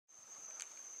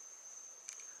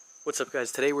What's up,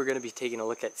 guys? Today we're going to be taking a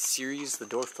look at Ceres, the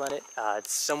dwarf planet.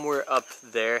 It's somewhere up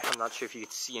there. I'm not sure if you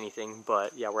can see anything,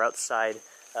 but yeah, we're outside.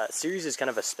 Ceres is kind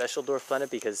of a special dwarf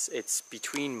planet because it's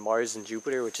between Mars and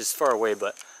Jupiter, which is far away,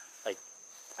 but like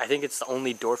I think it's the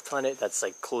only dwarf planet that's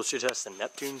like closer to us than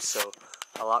Neptune, so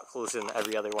a lot closer than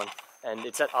every other one. And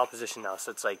it's at opposition now, so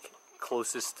it's like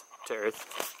closest to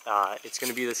Earth. It's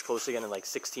going to be this close again in like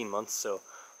 16 months, so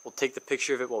we'll take the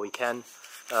picture of it while we can.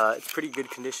 It's pretty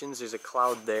good conditions. There's a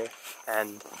cloud there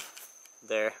and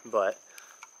there, but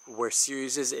where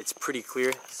Ceres is, it's pretty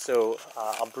clear. So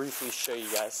I'll briefly show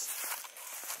you guys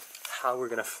how we're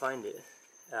gonna find it.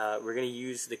 We're gonna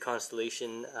use the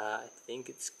constellation, I think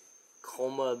it's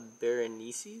Coma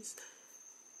Berenices,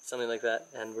 something like that,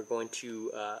 and we're going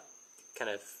to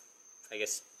kind of, I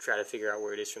guess, try to figure out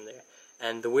where it is from there.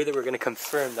 And the way that we're gonna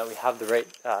confirm that we have the right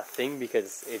thing,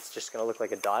 because it's just gonna look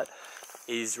like a dot,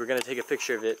 is we're going to take a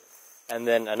picture of it and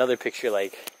then another picture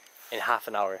like in half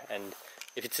an hour, and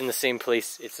if it's in the same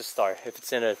place, it's a star. If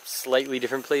it's in a slightly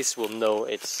different place, we'll know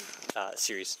it's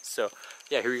Ceres. So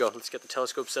yeah, here we go. Let's get the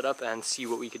telescope set up and see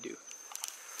what we could do.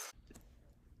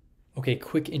 Okay,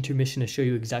 quick intermission to show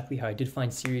you exactly how I did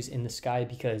find Ceres in the sky,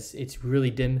 because it's really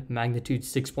dim, magnitude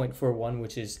 6.41,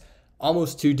 which is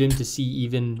almost too dim to see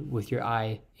even with your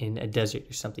eye in a desert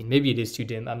or something. Maybe it is too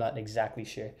dim, I'm not exactly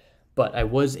sure. But I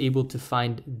was able to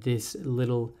find this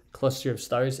little cluster of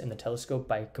stars in the telescope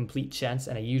by complete chance,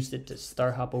 and I used it to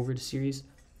star hop over to Ceres,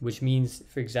 which means,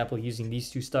 for example, using these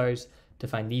two stars to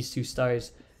find these two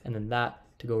stars, and then that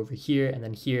to go over here, and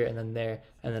then there,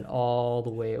 and then all the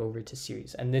way over to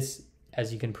Ceres. And this,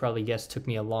 as you can probably guess, took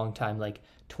me a long time, like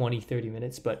 20-30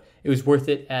 minutes, but it was worth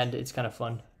it, and it's kind of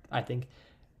fun, I think.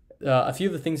 A few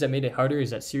of the things that made it harder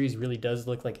is that Ceres really does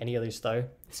look like any other star,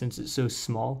 since it's so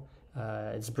small.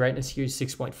 Its brightness here is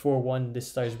 6.41. This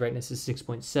star's brightness is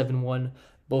 6.71.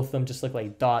 Both of them just look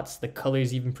like dots. The color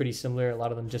is even pretty similar. A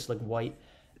lot of them just look white.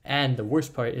 And the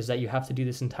worst part is that you have to do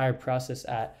this entire process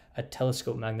at a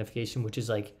telescope magnification, which is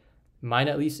like, mine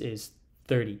at least is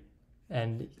 30.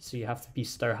 And so you have to be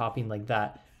star hopping like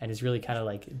that. And it's really kind of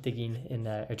like digging in,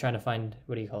 or trying to find,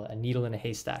 what do you call it, a needle in a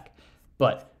haystack.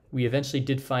 But we eventually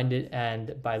did find it,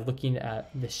 and by looking at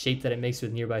the shape that it makes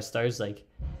with nearby stars, like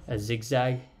a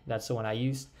zigzag, that's the one I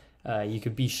used, you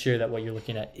could be sure that what you're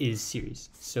looking at is Ceres.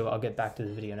 So I'll get back to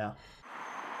the video now.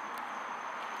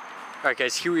 Alright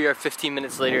guys, here we are 15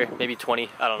 minutes later, maybe 20,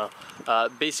 I don't know.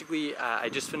 Basically, I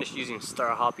just finished using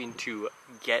star hopping to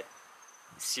get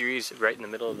Ceres right in the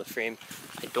middle of the frame.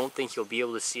 I don't think you'll be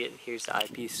able to see it. Here's the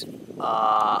eyepiece.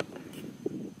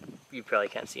 You probably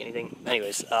can't see anything.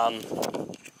 Anyways,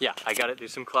 yeah, I got it.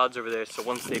 There's some clouds over there, so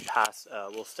once they pass,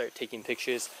 we'll start taking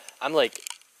pictures. I'm like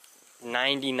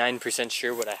 99%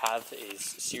 sure what I have is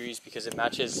Ceres, because it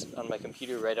matches on my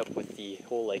computer right up with the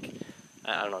whole, like,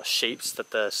 I don't know, shapes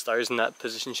that the stars in that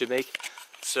position should make.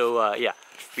 So yeah,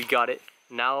 we got it.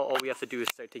 Now all we have to do is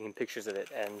start taking pictures of it,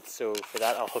 and so for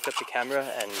that I'll hook up the camera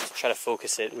and try to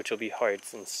focus it, which will be hard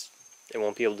since it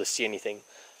won't be able to see anything.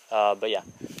 But yeah,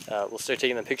 we'll start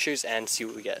taking the pictures and see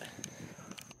what we get.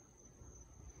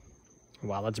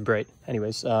 Wow, that's bright.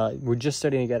 Anyways, we're just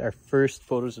starting to get our first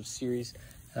photos of Ceres.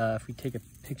 If we take a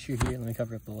picture here, let me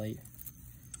cover up the light.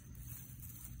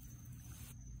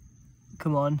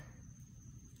 Come on.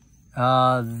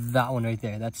 That one right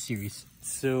there, that's Ceres.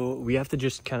 So we have to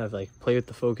just kind of like play with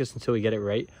the focus until we get it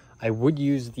right. I would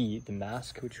use the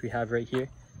mask, which we have right here,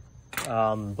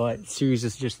 but Ceres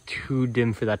is just too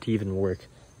dim for that to even work.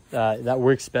 That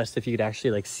works best if you could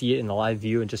actually like see it in the live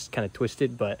view and just kind of twist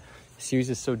it, but Ceres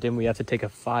is so dim we have to take a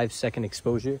 5-second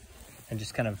exposure and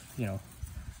just kind of, you know,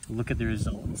 look at the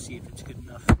result and see if it's good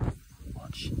enough.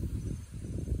 Watch.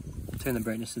 Turn the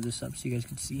brightness of this up so you guys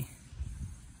can see.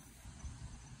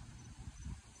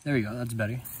 There we go, that's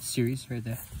better. Ceres right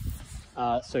there.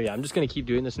 So yeah, I'm just gonna keep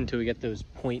doing this until we get those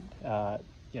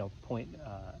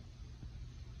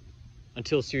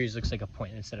until Ceres looks like a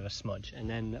point instead of a smudge. And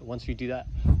then once we do that,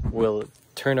 we'll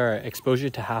turn our exposure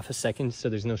to 1/2 second so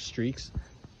there's no streaks,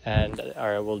 and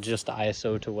we'll adjust the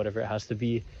ISO to whatever it has to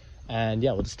be. And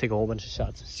yeah, we'll just take a whole bunch of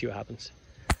shots and see what happens.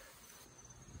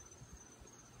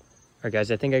 Alright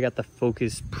guys, I think I got the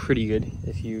focus pretty good.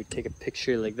 If you take a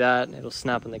picture like that, it'll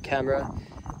snap on the camera,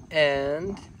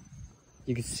 and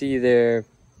you can see they're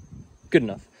good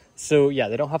enough. So yeah,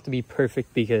 they don't have to be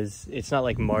perfect because it's not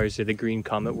like Mars or the Green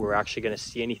Comet where we're actually going to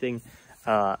see anything.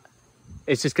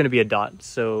 It's just going to be a dot.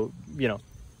 So, you know,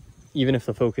 even if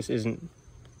the focus isn't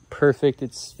perfect,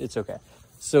 it's okay.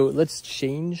 So let's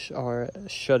change our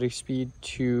shutter speed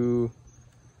to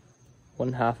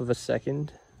 1/2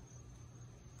 second.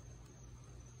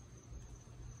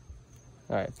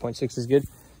 All right, 0.6 is good.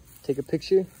 Take a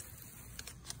picture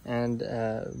and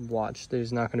watch,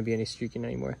 there's not going to be any streaking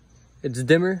anymore. It's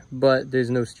dimmer, but there's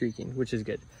no streaking, which is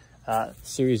good.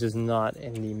 Ceres is not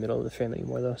in the middle of the frame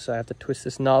anymore though, so I have to twist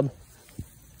this knob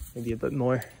maybe a bit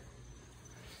more.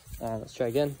 Let's try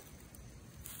again,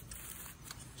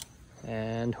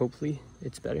 and hopefully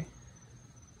it's better.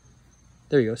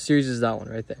 There you go. Ceres is that one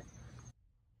right there.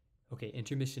 Okay,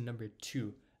 intermission number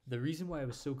 2. The reason why I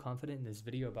was so confident in this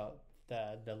video about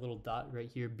the little dot right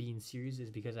here being Ceres is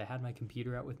because I had my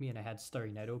computer out with me and I had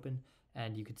Starry Night open,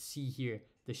 and you could see here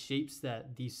the shapes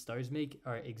that these stars make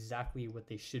are exactly what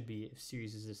they should be if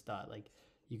Ceres is this dot. Like,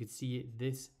 you could see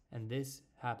this and this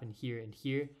happen here and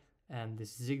here, and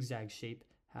this zigzag shape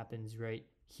happens right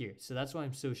here. So that's why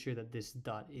I'm so sure that this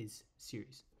dot is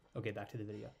Ceres. Okay, back to the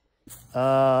video.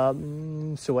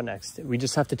 So what next? We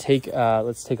just have to take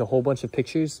let's take a whole bunch of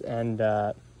pictures, and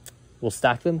we'll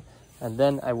stack them, and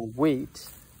then I will wait.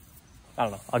 I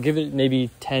don't know, I'll give it maybe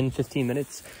 10-15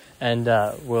 minutes, and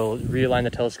we'll realign the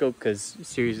telescope because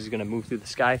Ceres is going to move through the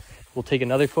sky. We'll take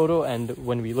another photo, and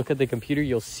when we look at the computer,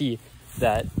 you'll see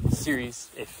that Ceres,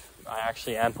 if I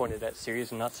actually am pointed at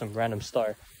Ceres and not some random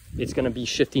star, it's going to be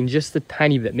shifting just a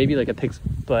tiny bit, maybe like a pixel,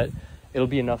 but it'll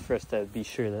be enough for us to be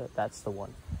sure that that's the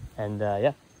one. And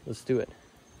yeah, let's do it.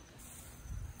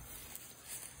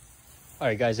 All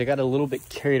right, guys, I got a little bit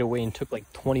carried away and took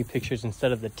like 20 pictures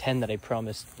instead of the 10 that I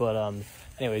promised. But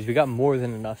anyways, we got more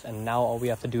than enough, and now all we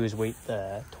have to do is wait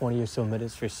the 20 or so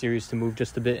minutes for Ceres to move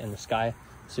just a bit in the sky,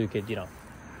 so you could, you know,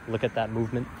 look at that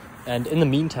movement. And in the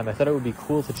meantime, I thought it would be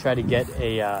cool to try to get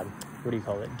a what do you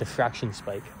call it, diffraction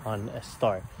spike on a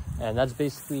star. And that's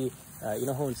basically, you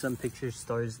know how in some pictures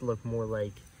stars look more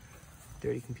like,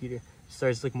 dirty computer,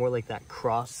 stars look more like that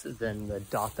cross than the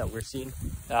dot that we're seeing.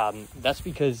 That's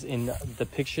because in the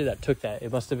picture that took that,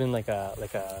 it must have been like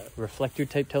a reflector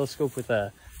type telescope with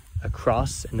a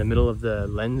cross in the middle of the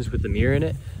lens with the mirror in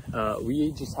it. We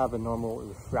just have a normal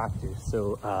refractor,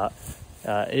 so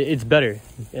it's better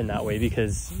in that way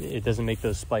because it doesn't make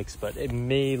those spikes, but it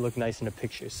may look nice in a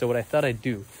picture. So what I thought I'd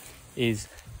do is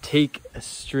take a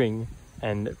string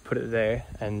and put it there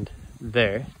and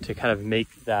there to kind of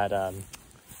make that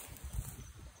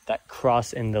that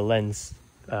cross in the lens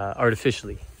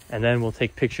artificially, and then we'll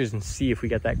take pictures and see if we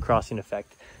get that crossing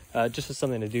effect, just as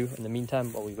something to do in the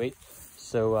meantime while we wait.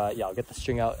 So yeah, I'll get the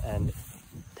string out and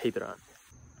tape it on.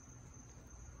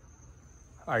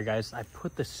 All right, guys, I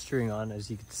put the string on, as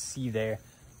you can see there.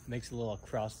 Makes a little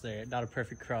cross there, not a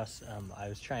perfect cross. I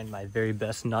was trying my very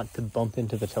best not to bump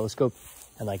into the telescope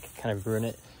and like kind of ruin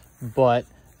it, but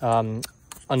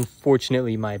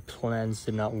unfortunately my plans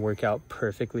did not work out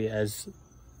perfectly, as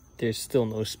there's still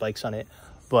no spikes on it.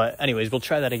 But anyways, we'll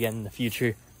try that again in the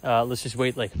future. Let's just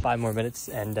wait like 5 more minutes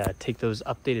and take those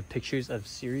updated pictures of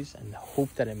Ceres and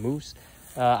hope that it moves.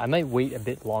 I might wait a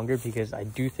bit longer because I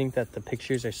do think that the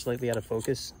pictures are slightly out of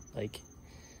focus. Like,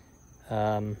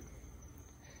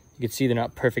 you can see they're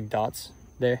not perfect dots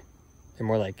there. They're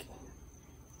more like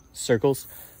circles.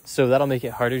 So that'll make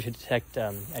it harder to detect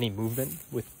any movement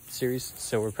with Ceres.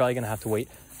 So we're probably gonna have to wait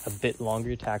a bit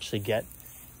longer to actually get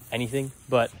anything,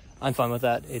 but I'm fine with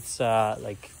that. It's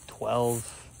like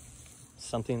 12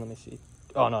 something, let me see.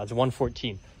 Oh no, it's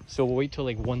 1:14. So we'll wait till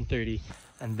like 1:30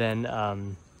 and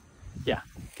then yeah,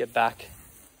 get back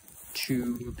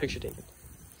to picture taking.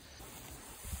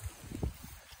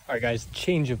 All right, guys,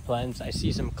 change of plans. I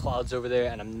see some clouds over there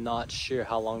and I'm not sure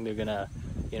how long they're gonna,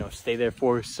 you know, stay there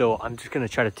for. So I'm just gonna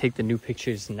try to take the new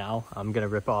pictures now. I'm gonna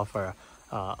rip off our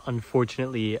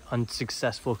unfortunately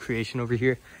unsuccessful creation over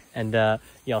here, and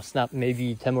yeah, I'll snap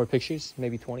maybe 10 more pictures,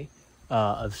 maybe 20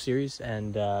 of Ceres,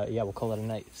 and yeah, we'll call it a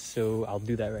night. So I'll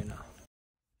do that right now.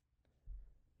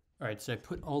 All right, so I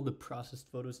put all the processed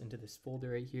photos into this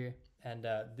folder right here, and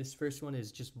this first one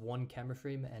is just one camera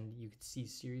frame, and you can see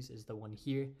Ceres is the one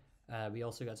here. We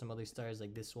also got some other stars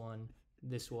like this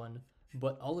one,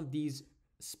 but all of these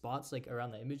spots like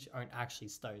around the image aren't actually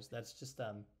stars. That's just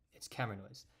it's camera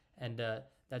noise, and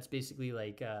that's basically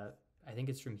like I think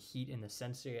it's from heat in the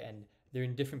sensor, and they're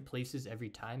in different places every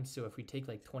time. So if we take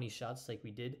like 20 shots like we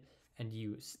did and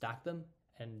you stack them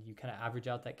and you kind of average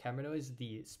out that camera noise,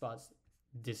 the spots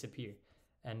disappear.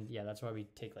 And yeah, that's why we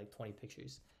take like 20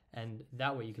 pictures, and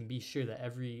that way you can be sure that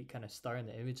every kind of star in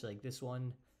the image, like this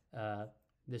one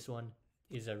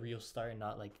is a real star and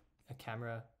not like a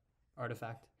camera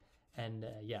artifact. And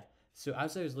yeah, so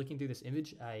as I was looking through this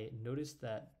image, I noticed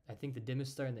that I think the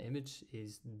dimmest star in the image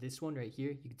is this one right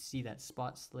here. You can see that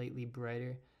spot slightly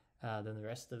brighter than the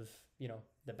rest of, you know,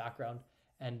 the background.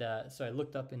 And so I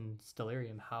looked up in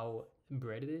Stellarium how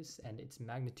bright it is, and it's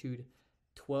magnitude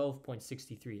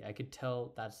 12.63. I could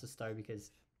tell that's the star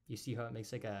because You see how it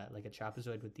makes like a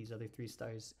trapezoid with these other 3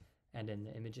 stars, and in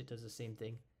the image it does the same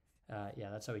thing. Yeah,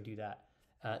 that's how we do that.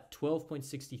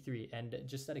 12.63, and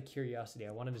just out of curiosity,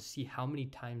 I wanted to see how many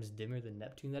times dimmer than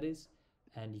Neptune that is,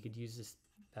 and you could use this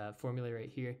formula right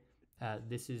here.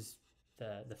 This is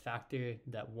the factor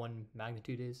that one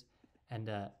magnitude is,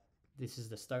 and this is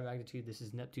the star magnitude. This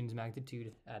is Neptune's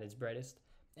magnitude at its brightest,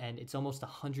 and it's almost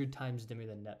 100 times dimmer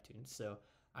than Neptune. So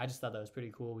I just thought that was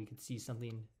pretty cool. We could see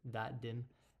something that dim,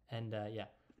 and yeah.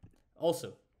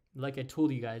 Also, like I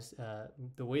told you guys,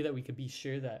 the way that we could be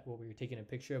sure that what we were taking a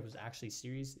picture of was actually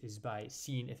Ceres is by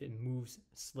seeing if it moves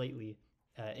slightly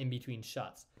in between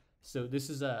shots. So this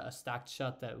is a stacked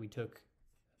shot that we took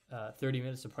 30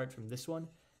 minutes apart from this one,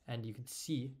 and you can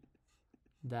see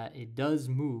that it does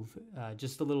move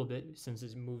just a little bit, since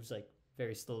it moves like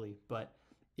very slowly, but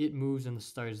it moves and the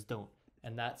stars don't.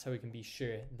 And that's how we can be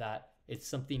sure that it's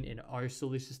something in our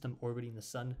solar system orbiting the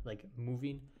sun, like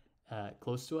moving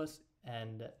close to us,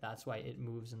 and that's why it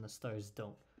moves and the stars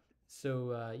don't.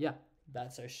 So yeah,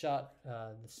 that's our shot,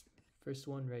 this first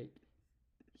one right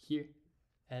here.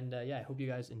 And yeah, I hope you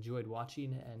guys enjoyed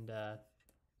watching, and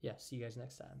yeah, see you guys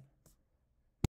next time.